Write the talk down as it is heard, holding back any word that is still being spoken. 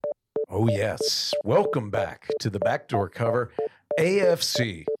Oh, yes. Welcome back to the backdoor cover.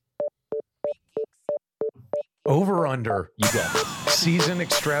 AFC. Over under. You got it. Season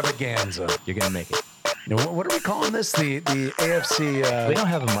extravaganza. You're going to make it. Now, what are we calling this? The AFC We don't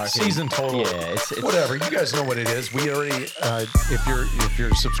have a market. season total. Yeah, it's whatever. You guys know what it is. We already, if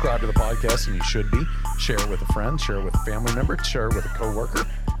you're subscribed to the podcast, and you should be, share it with a friend, share it with a family member, share it with a coworker.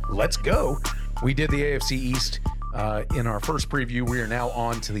 Let's go. We did the AFC East in our first preview. We are now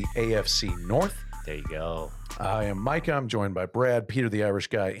on to the AFC North. There you go. I am Micah. I'm joined by Brad, Peter the Irish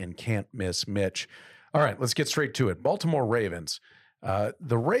guy, and can't miss Mitch. All right, let's get straight to it. Baltimore Ravens.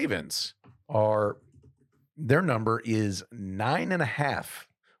 The Ravens are, their number is 9.5.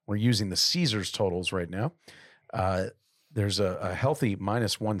 We're using the Caesars totals right now. There's a healthy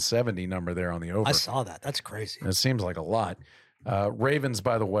minus 170 number there on the over. I saw that. That's crazy. It seems like a lot. Ravens,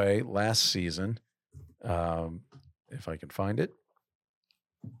 by the way, last season, if I can find it.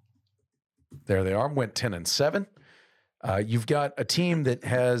 There they are. Went 10-7. You've got a team that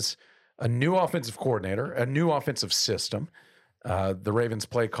has a new offensive coordinator, a new offensive system. The Ravens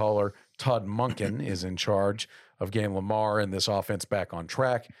play caller, Todd Monken, is in charge of getting Lamar and this offense back on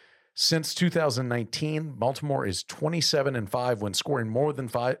track. Since 2019, Baltimore is 27-5 when scoring more than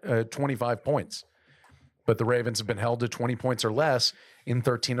 25 points. But the Ravens have been held to 20 points or less in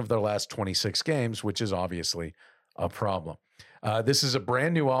 13 of their last 26 games, which is obviously a problem. This is a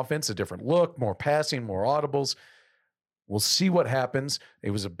brand new offense, a different look, more passing, more audibles. We'll see what happens.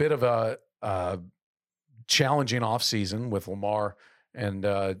 It was a bit of a challenging offseason with Lamar and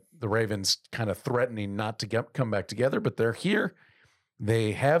the Ravens kind of threatening not to come back together, but they're here.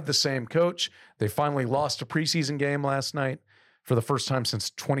 They have the same coach. They finally lost a preseason game last night for the first time since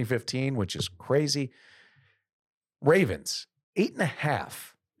 2015, which is crazy. Ravens,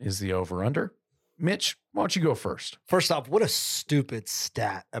 8.5 is the over-under. Mitch, why don't you go first? First off, what a stupid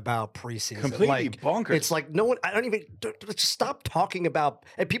stat about preseason. Completely bonkers. It's like no one, I don't even, just stop talking about,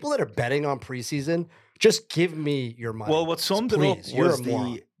 and people that are betting on preseason, just give me your money. Well, what summed it up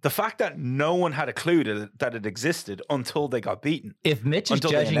was the fact that no one had a clue that it existed until they got beaten. If Mitch is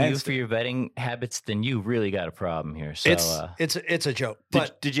judging you for your betting habits, then you really got a problem here. So it's a joke.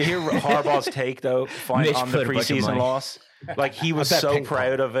 Did you hear Harbaugh's take though on the preseason loss? Like he was so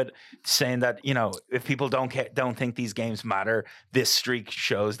proud of it, saying that if people don't think these games matter, this streak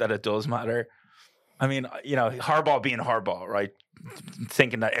shows that it does matter. I mean, Harbaugh being Harbaugh, right?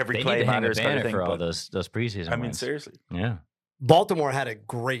 Thinking that every play matters kind of thing. For all those preseason. I mean, seriously, yeah. Baltimore had a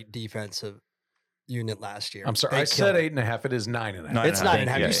great defensive unit last year. I'm sorry, I said 8.5. It is 9.5. It's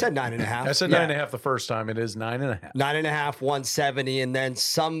 9.5. You said 9.5. I said 9.5 the first time. It is 9.5. 9.5, 170, and then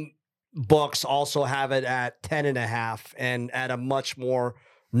some books also have it at 10.5 and at a much more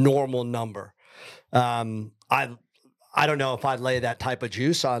normal number. I don't know if I'd lay that type of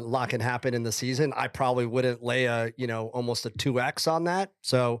juice on lot can happen in the season. I probably wouldn't lay almost a 2x on that.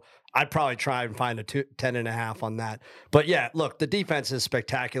 So I'd probably try and find a 10.5 on that. But yeah, look, the defense is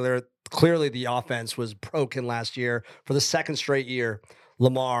spectacular. Clearly the offense was broken last year. For the second straight year,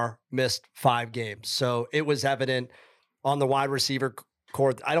 Lamar missed 5 games. So it was evident on the wide receiver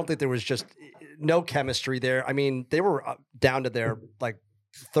core. I don't think there was just no chemistry there. I mean, they were down to their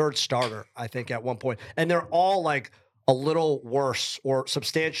third starter, I think, at one point. And they're all a little worse or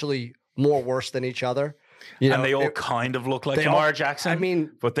substantially more worse than each other. And they all kind of look like Lamar Jackson. I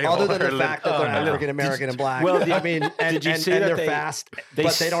mean, but they other than the fact that they're African American and black. Well, I mean, and they're fast,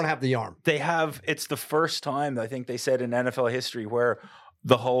 but they don't have the arm. It's the first time I think they said in NFL history where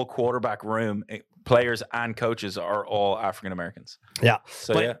the whole quarterback room, players and coaches, are all African Americans. Yeah.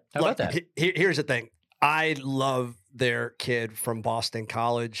 So but yeah, how about that? Here's the thing. I love their kid from Boston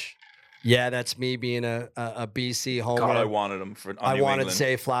College. Yeah, that's me being a BC homer. God, I wanted him for. I wanted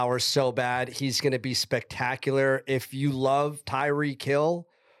Zay Flowers so bad. He's going to be spectacular. If you love Tyreek Hill,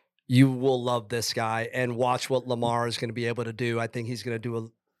 you will love this guy and watch what Lamar is going to be able to do. I think he's going to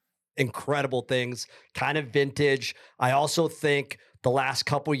do incredible things, kind of vintage. I also think the last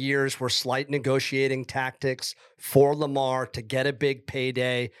couple years were slight negotiating tactics for Lamar to get a big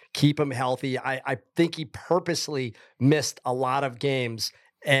payday, keep him healthy. I think he purposely missed a lot of games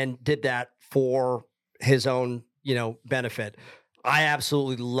and did that for his own, benefit. I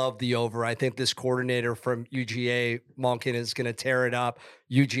absolutely love the over. I think this coordinator from UGA, Monken, is going to tear it up.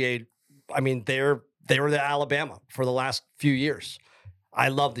 UGA, I mean, they were the Alabama for the last few years. I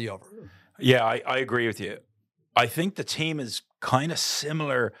love the over. Yeah, I agree with you. I think the team is kind of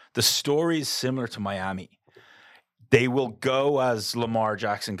similar. The story is similar to Miami. They will go as Lamar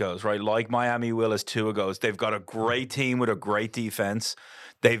Jackson goes, right? Like Miami will as Tua goes. They've got a great team with a great defense.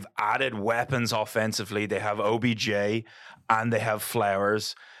 They've added weapons offensively. They have OBJ and they have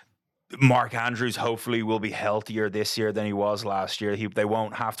Flowers. Mark Andrews hopefully will be healthier this year than he was last year. They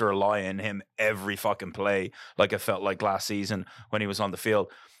won't have to rely on him every fucking play like it felt like last season when he was on the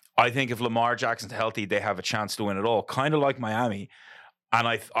field. I think if Lamar Jackson's healthy, they have a chance to win it all, kind of like Miami. And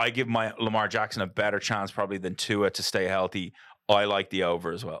I give Lamar Jackson a better chance probably than Tua to stay healthy. I like the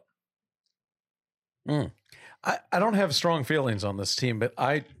over as well. I don't have strong feelings on this team, but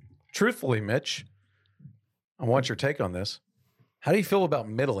truthfully, Mitch, I want your take on this. How do you feel about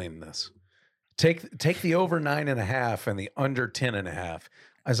middling this? Take the over 9.5 and the under 10.5,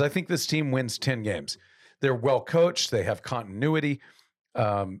 as I think this team wins 10 games. They're well coached. They have continuity.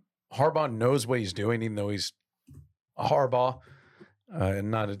 Harbaugh knows what he's doing, even though he's a Harbaugh and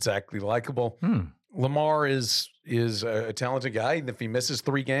not exactly likable. Lamar is a talented guy. And if he misses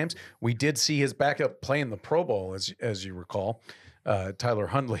 3 games, we did see his backup play in the Pro Bowl, as you recall. Tyler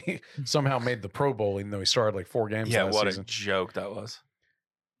Hundley somehow made the Pro Bowl, even though he started like 4 games last season. What a joke that was.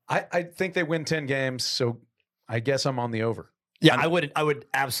 I think they win 10 games, so I guess I'm on the over. Yeah, I would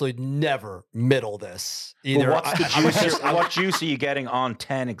absolutely never middle this either. Well, what's the juice? What juice are you getting on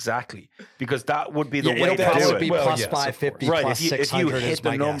 10 exactly? Because that would be the way to do it. It would be plus 550, right. plus If you hit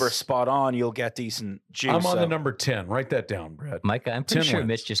the number guess. spot on, you'll get decent juice. I'm on the number 10. Write that down, Brad. Micah, I'm pretty 10 sure wins.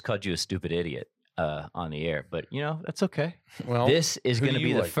 Mitch just called you a stupid idiot on the air, but that's okay. Well, this is who going to do be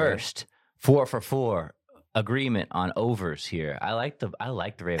you the like, Brad? first 4 for 4 agreement on overs here. I like the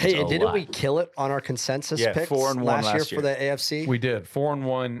Ravens. Hey, and didn't we kill it on our consensus picks 4-1 last year last for the AFC? We did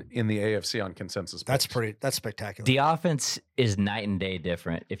 4-1 in the AFC on consensus. That's picks. that's spectacular. The offense is night and day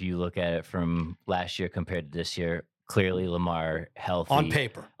different if you look at it from last year compared to this year. Clearly, Lamar healthy on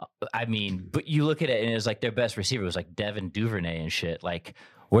paper. I mean, but you look at it and it was like their best receiver was like Devin Duvernay and shit. Like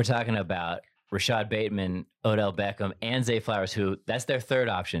we're talking about Rashad Bateman, Odell Beckham, and Zay Flowers, who that's their third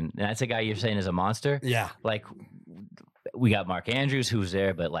option. And that's a guy you're saying is a monster. Yeah. Like we got Mark Andrews who's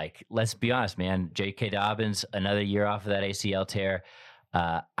there, but like, let's be honest, man, J.K. Dobbins, another year off of that ACL tear.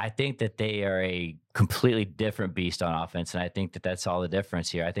 I think that they are a completely different beast on offense. And I think that that's all the difference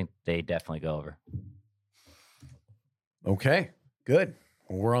here. I think they definitely go over. Okay, good.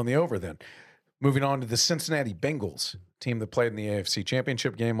 Well, we're on the over then. Moving on to the Cincinnati Bengals, team that played in the AFC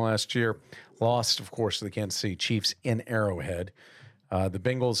Championship game last year. Lost, of course, to the Kansas City Chiefs in Arrowhead. The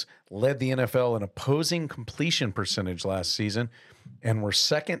Bengals led the NFL in opposing completion percentage last season and were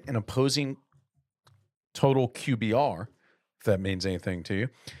second in opposing total QBR, if that means anything to you.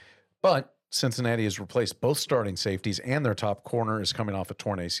 But Cincinnati has replaced both starting safeties and their top corner is coming off a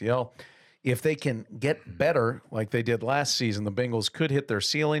torn ACL. If they can get better like they did last season, the Bengals could hit their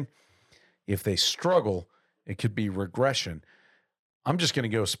ceiling. If they struggle, it could be regression. I'm just going to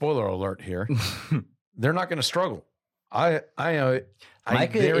go spoiler alert here. They're not going to struggle. I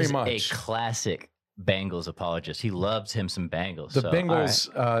Micah very is much a classic Bengals apologist. He loves him some Bengals. The so,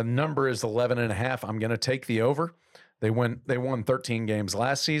 Bengals number is 11.5. I'm going to take the over. They won 13 games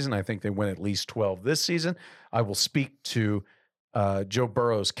last season. I think they win at least 12 this season. I will speak to Joe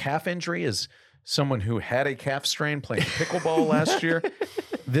Burrow's calf injury as someone who had a calf strain playing pickleball last year.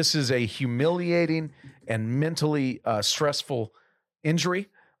 This is a humiliating and mentally stressful injury.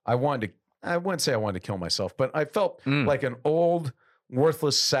 I wouldn't say I wanted to kill myself, but I felt like an old,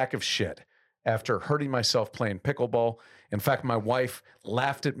 worthless sack of shit after hurting myself playing pickleball. In fact, my wife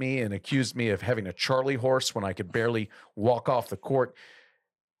laughed at me and accused me of having a Charlie horse when I could barely walk off the court.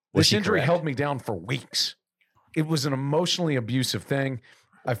 This injury held me down for weeks. It was an emotionally abusive thing.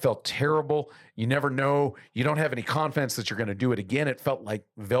 I felt terrible. You never know. You don't have any confidence that you're going to do it again. It felt like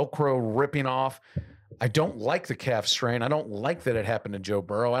Velcro ripping off. I don't like the calf strain. I don't like that it happened to Joe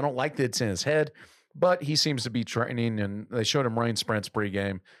Burrow. I don't like that it's in his head, but he seems to be training, and they showed him running sprints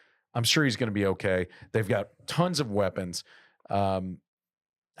pregame. I'm sure he's going to be okay. They've got tons of weapons.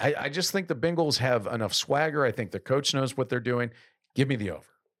 I just think the Bengals have enough swagger. I think the coach knows what they're doing. Give me the over.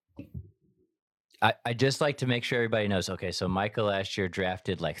 I just like to make sure everybody knows, okay, so Micah last year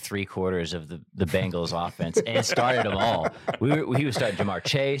drafted like 3/4 of the Bengals offense and started them all. He was starting Jamar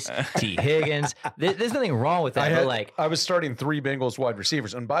Chase, T. Higgins. There's nothing wrong with that. I was starting 3 Bengals wide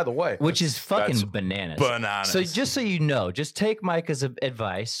receivers. And by the way, which is fucking bananas. Bananas. So just so you know, just take Micah's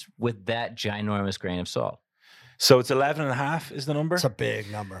advice with that ginormous grain of salt. So it's 11.5 is the number? It's a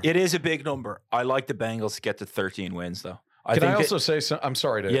big number. It is a big number. I like the Bengals to get to 13 wins, though. Can I also say something? I'm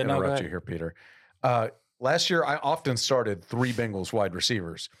sorry to interrupt you here, Peter. Last year, I often started 3 Bengals wide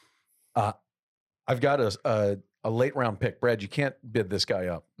receivers. I've got a late round pick. Brad, you can't bid this guy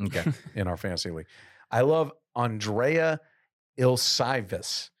up in our fantasy league. I love Andrea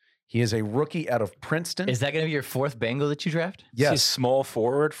Ilsaivas. He is a rookie out of Princeton. Is that going to be your 4th Bengal that you draft? Yes. He's a small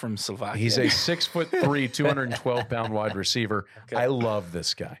forward from Slovakia. He's a 6'3", 212-pound wide receiver. Okay. I love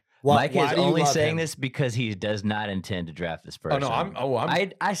this guy. Micah is only saying this because he does not intend to draft this person.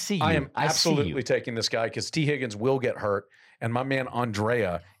 I see you. I am absolutely taking this guy because T. Higgins will get hurt, and my man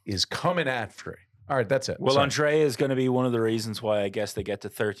Andrea is coming after it. All right, that's it. Well, Andrea is going to be one of the reasons why I guess they get to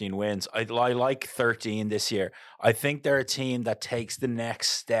 13 wins. I like 13 this year. I think they're a team that takes the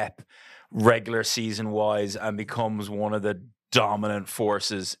next step regular season wise and becomes one of the dominant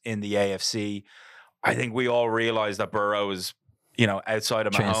forces in the AFC. I think we all realize that Burrow is, outside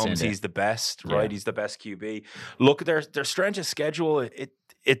of Mahomes, he's the best, right? He's the best QB. Look at their strength of schedule.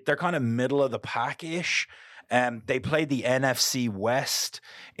 They're kind of middle of the pack-ish. They play the NFC West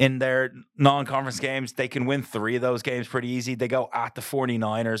in their non-conference games. They can win 3 of those games pretty easy. They go at the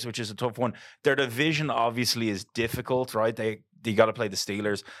 49ers, which is a tough one. Their division obviously is difficult, right? They got to play the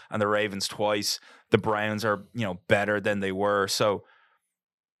Steelers and the Ravens twice. The Browns are, better than they were. So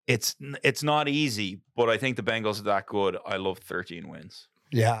it's not easy, but I think the Bengals are that good. I love 13 wins.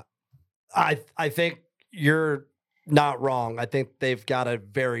 Yeah. I think you're not wrong. I think they've got a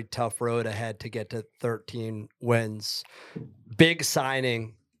very tough road ahead to get to 13 wins. Big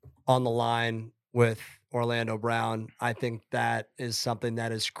signing on the line with Orlando Brown. I think that is something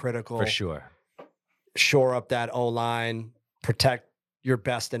that is critical. For sure. Shore up that O-line, protect your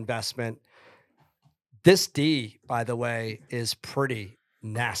best investment. This D, by the way, is pretty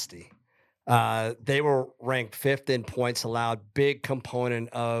nasty. They were ranked 5th in points allowed. Big component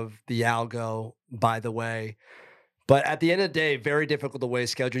of the algo, by the way. But at the end of the day, very difficult away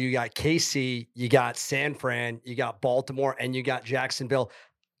schedule. You got KC, you got San Fran, you got Baltimore, and you got Jacksonville.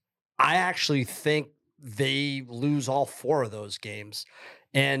 I actually think they lose all 4 of those games.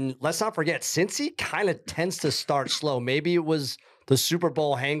 And let's not forget, Cincy kind of tends to start slow. Maybe it was the Super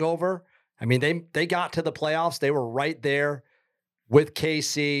Bowl hangover. I mean, they got to the playoffs. They were right there with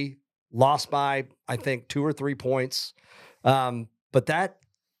KC, lost by, I think, 2 or 3 points. But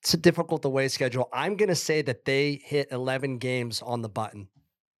it's a difficult away schedule. I'm going to say that they hit 11 games on the button.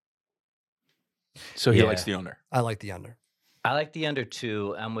 So he likes the under. I like the under. I like the under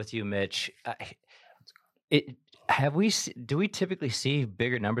too. I'm with you, Mitch. Do we typically see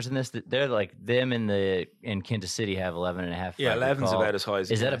bigger numbers in this? They're like them in Kansas City have 11.5. Yeah, 11's about as high as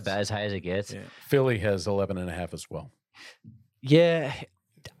it gets. Is that about as high as it gets? Yeah. Philly has 11.5 as well. Yeah.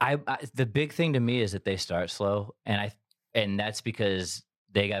 I the big thing to me is that they start slow, and that's because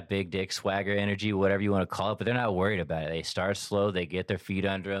they got big dick swagger energy, whatever you want to call it, but they're not worried about it. They start slow, they get their feet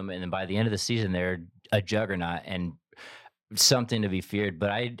under them, and then by the end of the season, they're a juggernaut and something to be feared. But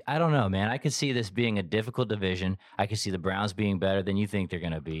I don't know, man. I could see this being a difficult division. I could see the Browns being better than you think they're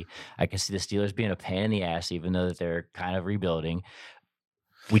going to be. I could see the Steelers being a pain in the ass, even though that they're kind of rebuilding.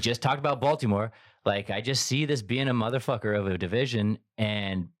 We just talked about Baltimore. I just see this being a motherfucker of a division,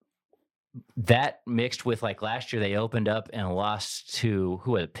 and that mixed with last year they opened up and lost to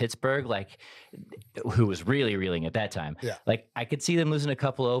Pittsburgh, who was really reeling at that time. Yeah. I could see them losing a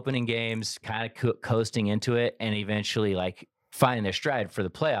couple of opening games, kind of coasting into it, and eventually finding their stride for the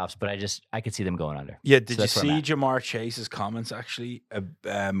playoffs. But I could see them going under. Yeah. Did you see Jamar Chase's comments actually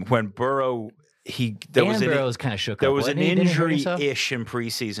when Burrow? Burrow was kind of shook up. There was an injury-ish in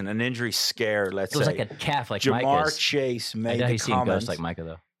preseason, an injury scare. Let's say it was like a calf, Jamar Chase made the comment like Micah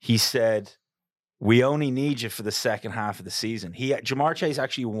though. He said, "We only need you for the second half of the season." Jamar Chase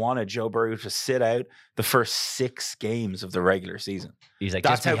actually wanted Joe Burrow to sit out the first 6 games of the regular season. He's like,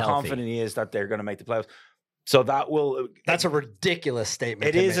 that's how confident he is that they're going to make the playoffs. So that's a ridiculous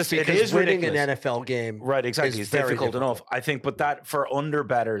statement. It is winning ridiculous. An NFL game, right? Exactly, it's difficult enough. I think, but that for under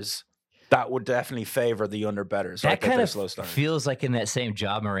bettors, that would definitely favor the under bettors. That kind of feels like in that same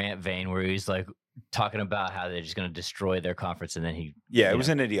Ja Morant vein where he's talking about how they're just going to destroy their conference, and then it was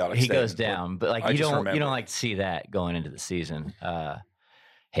an idiotic. He goes down, but you don't like to see that going into the season.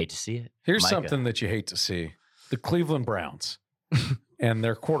 Hate to see it. Here's something that you hate to see: the Cleveland Browns and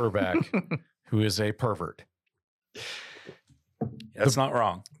their quarterback, who is a pervert. That's not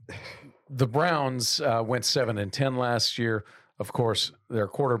wrong. The Browns went 7-10 last year. Of course, their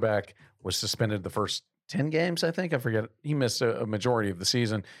quarterback was suspended the first 10 games, I think. I forget. He missed a majority of the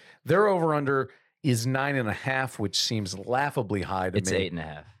season. Their over-under is 9.5, which seems laughably high to me. It's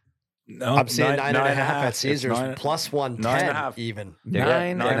 8.5. No, I'm saying 9.5 at Caesars, plus 110 even.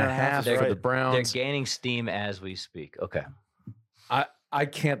 9.5 for the Browns. They're gaining steam as we speak. Okay. I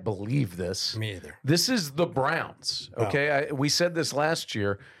can't believe this. Me either. This is the Browns, okay? We said this last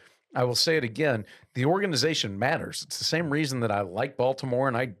year. I will say it again. The organization matters. It's the same reason that I like Baltimore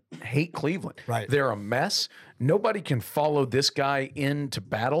and I hate Cleveland. Right. They're a mess. Nobody can follow this guy into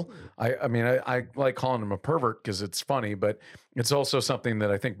battle. I mean, I like calling him a pervert because it's funny, but it's also something that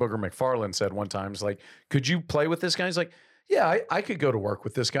I think Booger McFarland said one time. It's like, could you play with this guy? He's like, yeah, I could go to work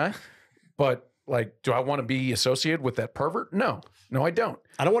with this guy, but like, do I want to be associated with that pervert? No, I don't.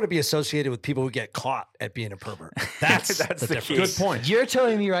 I don't want to be associated with people who get caught at being a pervert. That's the good point. You're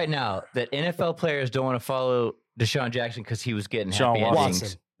telling me right now that NFL players don't want to follow Deshaun Jackson because he was getting Sean happy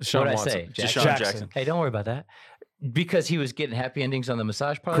endings. Deshaun What'd I Watson. say? Deshaun Jackson. Hey, don't worry about that. Because he was getting happy endings on the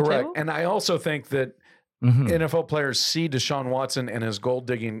massage parlor Correct. table? And I also think that NFL players see Deshaun Watson and his gold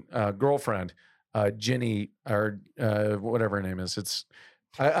digging girlfriend, Ginny, or whatever her name is. It's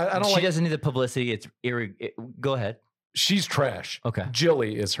I don't she like. doesn't need the publicity. Go ahead. She's trash. Okay.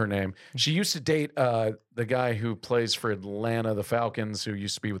 Jilly is her name. She used to date the guy who plays for Atlanta, the Falcons, who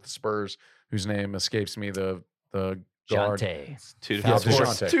used to be with the Spurs, whose name escapes me. The guard. Jonte.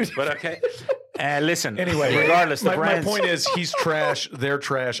 Jonte. But okay. Listen. Anyway, regardless, my Browns. point is he's trash. They're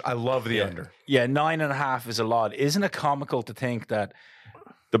trash. I love the under. Yeah, 9.5 is a lot. Isn't it comical to think that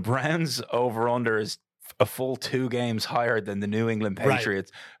the Browns over/under is a full 2 games higher than the New England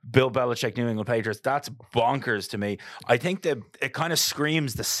Patriots? Right. Bill Belichick, New England Patriots. That's bonkers to me. I think that it kind of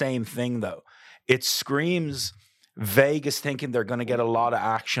screams the same thing, though. It screams Vegas thinking they're going to get a lot of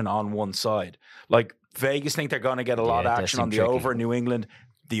action on one side. Like Vegas think they're going to get a lot of action on the tricky. Over. New England,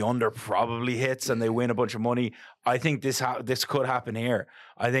 the under probably hits and they win a bunch of money. I think this could happen here.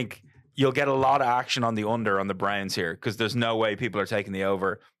 I think you'll get a lot of action on the under on the Browns here because there's no way people are taking the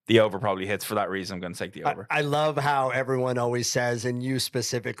over. The over probably hits. For that reason, I'm going to take the over. I love how everyone always says, and you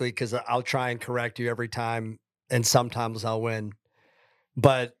specifically, because I'll try and correct you every time, and sometimes I'll win.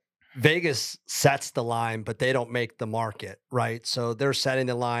 But Vegas sets the line, but they don't make the market, right? So they're setting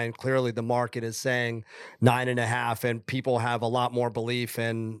the line. Clearly, the market is saying 9.5, and people have a lot more belief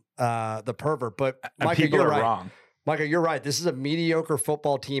in the pervert. But Micah, people you're are right. wrong. Micah, you're right. This is a mediocre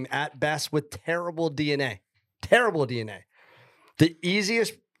football team at best with terrible DNA. Terrible DNA. The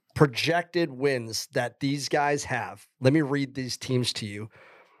easiest projected wins that these guys have. Let me read these teams to you.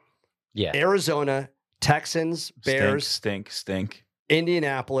 Yeah. Arizona, Texans, Bears, stink.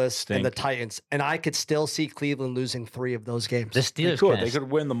 Indianapolis, and the Titans. And I could still see Cleveland losing 3 of those games. The Steelers they could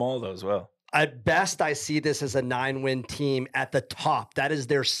win them all though as well. At best, I see this as a 9-win team at the top. That is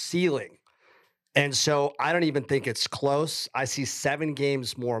their ceiling. And so I don't even think it's close. I see 7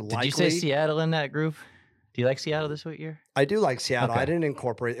 games more likely. Did you say Seattle in that group? Do you like Seattle this year? I do like Seattle. Okay. I didn't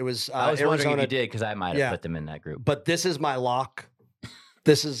incorporate. It was I was Arizona. wondering if you did because I might have put them in that group. But this is my lock.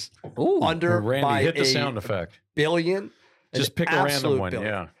 This is under Randy, by hit the sound effect. Billion. Just pick a random one. Billion.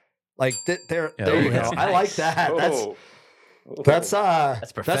 Yeah. Like there you go. Nice. I like that. That's professional.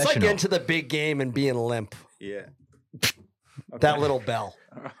 That's like getting to the big game and being limp. Yeah. That little bell.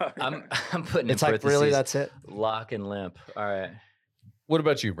 I'm putting it's like really that's it. Lock and limp. All right. What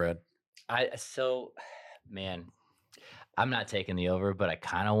about you, Brad? Man, I'm not taking the over, but I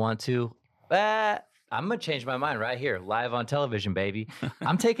kind of want to. I'm going to change my mind right here, live on television, baby.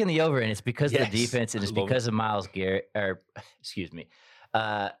 I'm taking the over, and it's because of the defense, and it's because of Myles Garrett, or excuse me.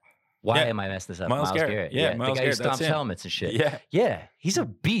 Why am I messing this up? Myles Garrett. Yeah, the guy who stomps helmets and shit. Yeah, he's a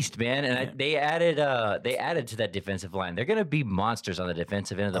beast, man. And they added to that defensive line. They're going to be monsters on the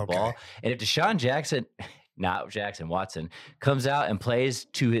defensive end of the ball. And if Deshaun Jackson, Watson comes out and plays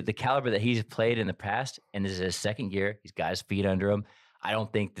to the caliber that he's played in the past, and this is his second year, he's got his feet under him. I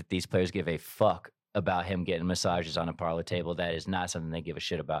don't think that these players give a fuck about him getting massages on a parlor table. That is not something they give a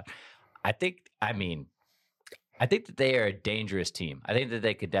shit about. I think that they are a dangerous team. I think that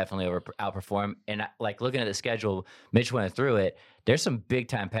they could definitely outperform. And like looking at the schedule, Mitch went through it. There's some big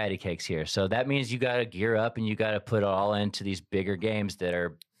time patty cakes here. So that means you got to gear up and you got to put it all into these bigger games that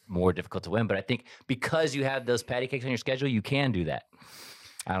are more difficult to win. But I think because you have those patty cakes on your schedule, you can do that.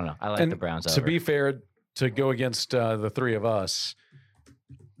 I don't know. I like the Browns over. To be fair, to go against the 3 of us,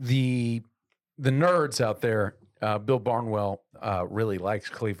 the nerds out there, Bill Barnwell really likes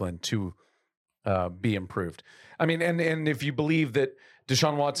Cleveland to be improved. I mean, and if you believe that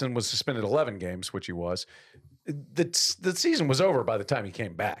Deshaun Watson was suspended 11 games, which he was, the season was over by the time he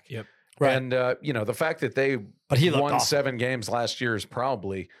came back. Yep. Right. And the fact that they won 7 games last year is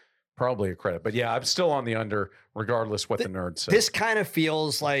probably a credit. But yeah, I'm still on the under, regardless what the nerds say. This kind of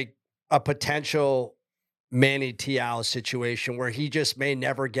feels like a potential Manny Tiao situation where he just may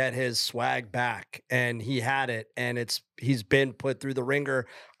never get his swag back, and he had it, and he's been put through the ringer.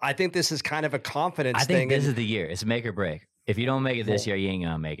 I think this is kind of a confidence thing. I think this is the year. It's make or break. If you don't make it this year, you ain't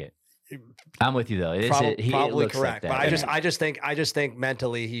gonna make it. I'm with you though. Probably correct, like but I just think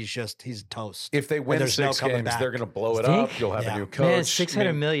mentally he's toast. If they win 6 games, they're going to blow it up. You'll have a new coach. Man,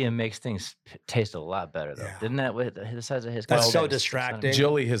 $600 million makes things taste a lot better though. Didn't that with the size of his? That's so distracting.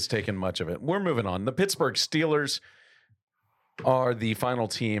 Jilly has taken much of it. We're moving on. The Pittsburgh Steelers are the final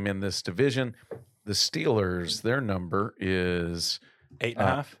team in this division. the Steelers, their number is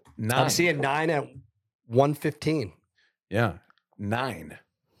 8.5. 9. I'm seeing 9 at 115. Yeah, 9.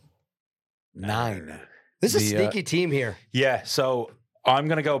 This is a sneaky team here. Yeah, so I'm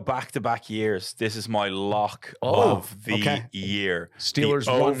going to go back-to-back years. This is my lock of the year. Steelers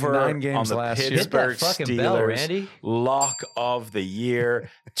the won over 9 games on the last year. Pittsburgh Hit that fucking Steelers, bell, Randy. lock of the year.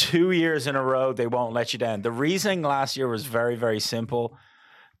 2 years in a row, they won't let you down. The reasoning last year was very, very simple.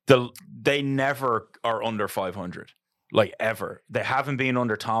 They never are under 500, like ever. They haven't been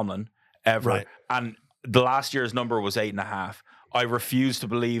under Tomlin ever. Right. And the last year's number was 8.5. I refuse to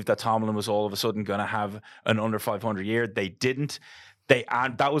believe that Tomlin was all of a sudden going to have an under 500 year. They didn't.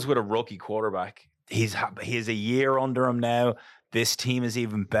 And that was with a rookie quarterback. He's a year under him now. This team is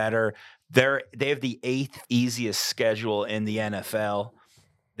even better. They have the 8th easiest schedule in the NFL.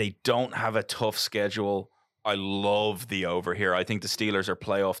 They don't have a tough schedule. I love the over here. I think the Steelers are a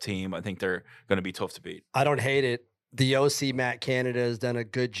playoff team. I think they're going to be tough to beat. I don't hate it. The OC, Matt Canada, has done a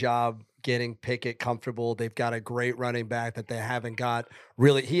good job getting Pickett comfortable. They've got a great running back that they haven't got.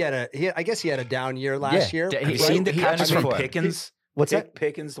 Really, I guess he had a down year last year. Have you seen the catches from Pickens? What's that?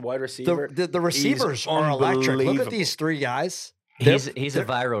 Pickens, the wide receiver. The receivers are electric. Look at these 3 guys. He's a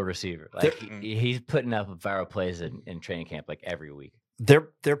viral receiver. Like he's putting up viral plays in training camp like every week.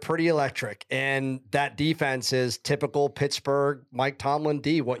 They're pretty electric, and that defense is typical Pittsburgh Mike Tomlin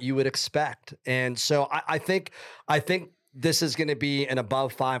D, what you would expect. And so I think this is going to be an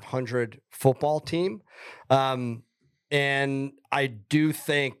above 500 football team, and I do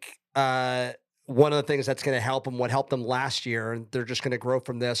think one of the things that's going to help them, what helped them last year, and they're just going to grow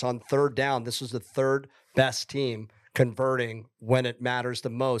from this on 3rd down. This was the 3rd best team converting when it matters the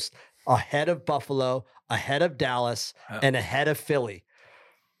most, ahead of Buffalo, ahead of Dallas, and ahead of Philly.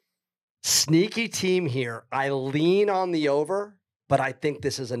 Sneaky team here. I lean on the over, but I think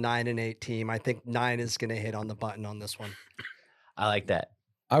this is a 9-8 team. I think 9 is going to hit on the button on this one. I like that.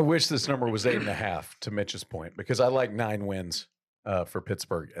 I wish this number was 8.5 to Mitch's point, because I like 9 wins for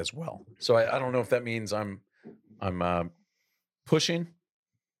Pittsburgh as well. So I don't know if that means I'm pushing.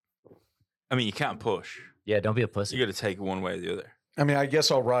 I mean, you can't push. Yeah, don't be a pussy. You got to take it one way or the other. I mean, I guess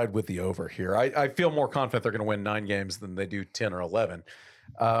I'll ride with the over here. I feel more confident they're going to win 9 games than they do 10 or 11.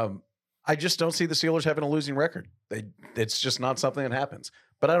 I just don't see the Steelers having a losing record. It's just not something that happens.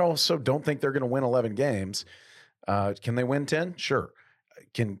 But I also don't think they're going to win 11 games. Can they win 10? Sure.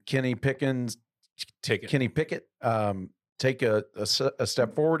 Can Kenny Pickett take a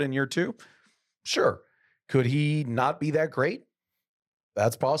step forward in year 2? Sure. Could he not be that great?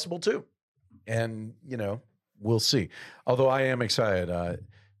 That's possible too. And, we'll see. Although I am excited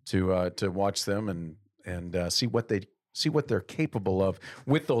to watch them and see what they're capable of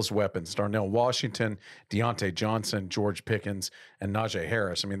with those weapons. Darnell Washington, Deontay Johnson, George Pickens, and Najee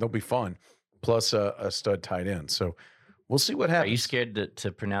Harris. I mean, they'll be fun. Plus a stud tight end. So we'll see what happens. Are you scared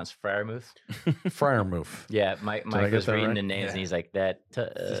to pronounce Freiermuth? Freiermuth. Yeah, Mike was reading the names, and he's like, that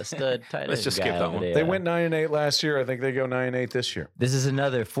stud tight end. Let's just skip that one. They went 9-8 last year. I think they go 9-8 this year. This is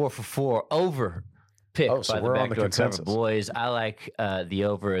another 4 for 4 over pick by the Backdoor Cover Boys. I like the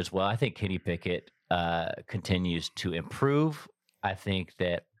over as well. I think Kenny Pickett continues to improve. I think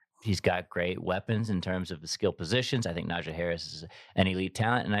that he's got great weapons in terms of the skill positions. I think Najee Harris is an elite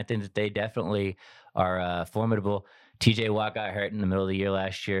talent, and I think that they definitely are formidable. TJ Watt got hurt in the middle of the year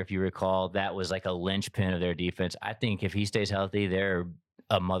last year, if you recall. That was like a linchpin of their defense. I think if he stays healthy, they're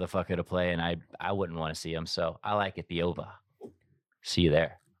a motherfucker to play, and I wouldn't want to see him. So I like it, the over. See you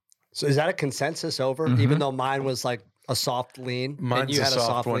there. So is that a consensus over? Mm-hmm. Even though mine was like a soft lean, Mine's and you had a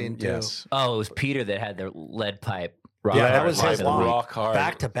soft one, lean too. Yes. Oh, it was Peter that had the lead pipe. That was his rock hard.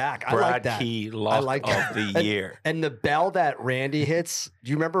 Back to back. I Brad like that. Key lock of the year. And the bell that Randy hits.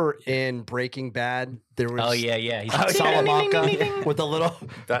 Do you remember in Breaking Bad? There was He's Salamanca with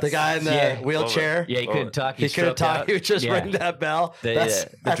the guy in the wheelchair. Yeah, he couldn't talk. He couldn't talk. He was just ringing that bell. The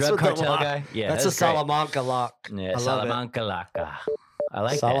drug cartel guy. Yeah, that's a Salamanca lock. Yeah, Salamanca lock. I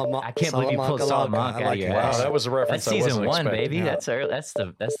like that. I can't believe you pulled Salamanca out of your ass. Wow, that was a reference. That's season 1, expecting. baby. Yeah. That's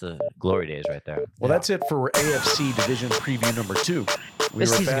the glory days right there. Well, that's it for AFC Division Preview number 2.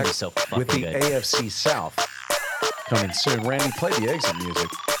 This season is so fucking with the good. AFC South coming soon. Randy, play the exit music.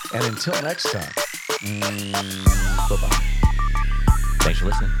 And until next time, bye-bye. Thanks for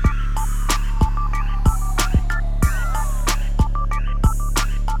listening.